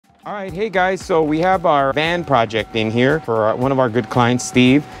All right, hey guys, so we have our van project in here for one of our good clients,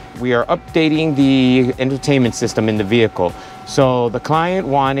 Steve. We are updating the entertainment system in the vehicle. So the client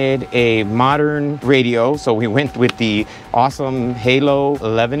wanted a modern radio, so we went with the awesome Halo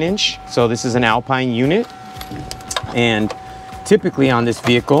 11-inch. So this is an Alpine unit, and typically on this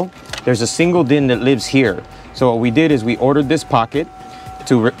vehicle, there's a single DIN that lives here. So what we did is we ordered this pocket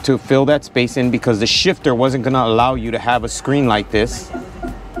to fill that space in because the shifter wasn't gonna allow you to have a screen like this.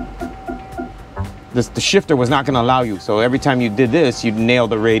 The shifter was not going to allow you. So every time you did this, you'd nail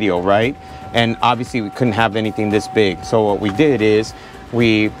the radio, right? And obviously we couldn't have anything this big. So what we did is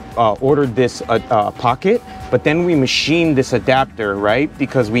we ordered this pocket, but then we machined this adapter, right?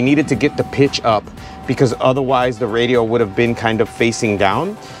 Because we needed to get the pitch up, because otherwise the radio would have been kind of facing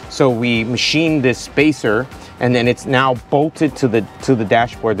down. So we machined this spacer, and then it's now bolted to the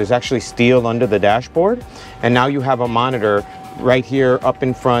dashboard. There's actually steel under the dashboard, and now you have a monitor right here up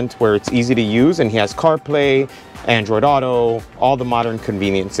in front where it's easy to use, and he has CarPlay, Android Auto, all the modern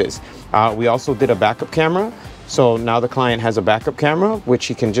conveniences. We also did a backup camera. So now the client has a backup camera, which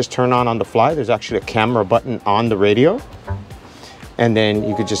he can just turn on the fly. There's actually a camera button on the radio. And then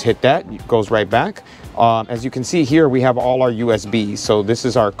you could just hit that, it goes right back. As you can see here, we have all our USBs. So this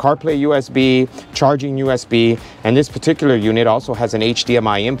is our CarPlay USB, charging USB, and this particular unit also has an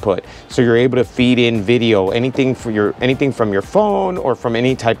HDMI input. So you're able to feed in video, anything from your phone or from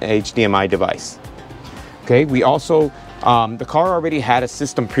any type of HDMI device. Okay, we also, the car already had a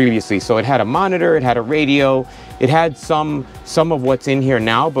system previously. So it had a monitor, it had a radio, it had some of what's in here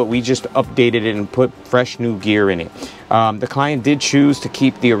now, but we just updated it and put fresh new gear in it. The client did choose to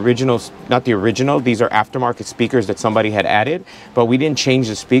keep the originals, not the original, these are aftermarket speakers that somebody had added, but we didn't change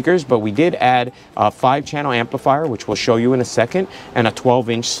the speakers, but we did add a 5-channel amplifier, which we'll show you in a second, and a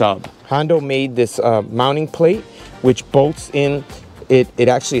 12-inch sub. Hondo made this mounting plate, which bolts in. It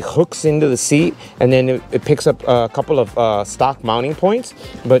actually hooks into the seat, and then it picks up a couple of stock mounting points.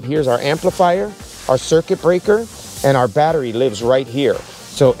 But here's our amplifier, our circuit breaker, and our battery lives right here.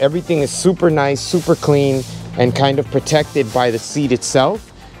 So everything is super nice, super clean, and kind of protected by the seat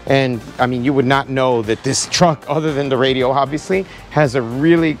itself. And I mean, you would not know that this truck, other than the radio obviously, has a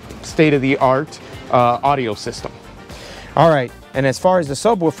really state-of-the-art audio system. All right, and as far as the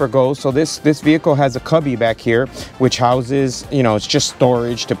subwoofer goes, so this vehicle has a cubby back here, which houses, you know, it's just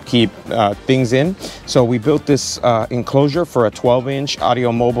storage to keep things in. So we built this enclosure for a 12-inch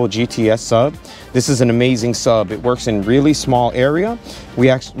Audio Mobile GTS sub. This is an amazing sub. It works in really small area. We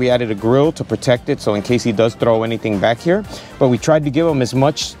added a grill to protect it, so in case he does throw anything back here. But we tried to give him as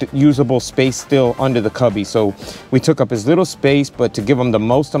much usable space still under the cubby. So we took up as little space, but to give him the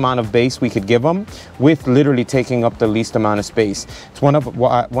most amount of base we could give him, with literally taking up the least amount of space. It's one of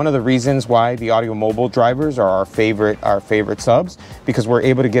the reasons why the Audio Mobile drivers are our favorite subs, because we're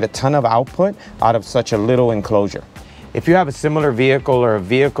able to get a ton of output out of such a little enclosure. If you have a similar vehicle or a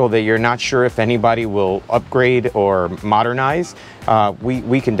vehicle that you're not sure if anybody will upgrade or modernize,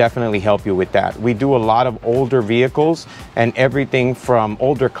 we can definitely help you with that. We do a lot of older vehicles, and everything from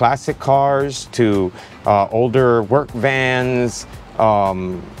older classic cars to older work vans,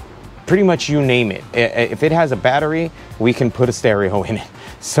 pretty much you name it. If it has a battery, we can put a stereo in it.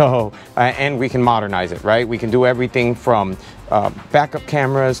 So, and we can modernize it, right? We can do everything from backup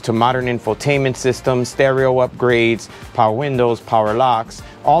cameras to modern infotainment systems, stereo upgrades, power windows, power locks,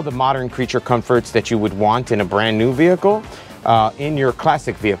 all the modern creature comforts that you would want in a brand new vehicle, in your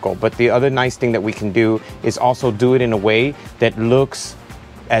classic vehicle. But the other nice thing that we can do is also do it in a way that looks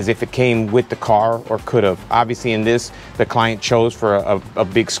as if it came with the car or could have. Obviously in this, the client chose for a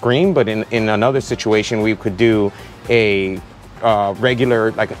big screen, but in another situation, we could do a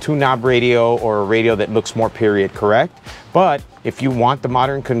regular, like a 2-knob radio, or a radio that looks more period correct. But if you want the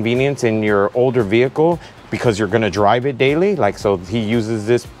modern convenience in your older vehicle, because you're gonna drive it daily, like so he uses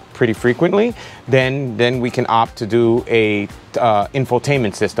this pretty frequently, then we can opt to do a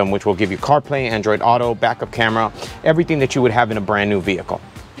infotainment system, which will give you CarPlay, Android Auto, backup camera, everything that you would have in a brand new vehicle.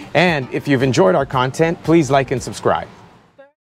 And if you've enjoyed our content, please like and subscribe.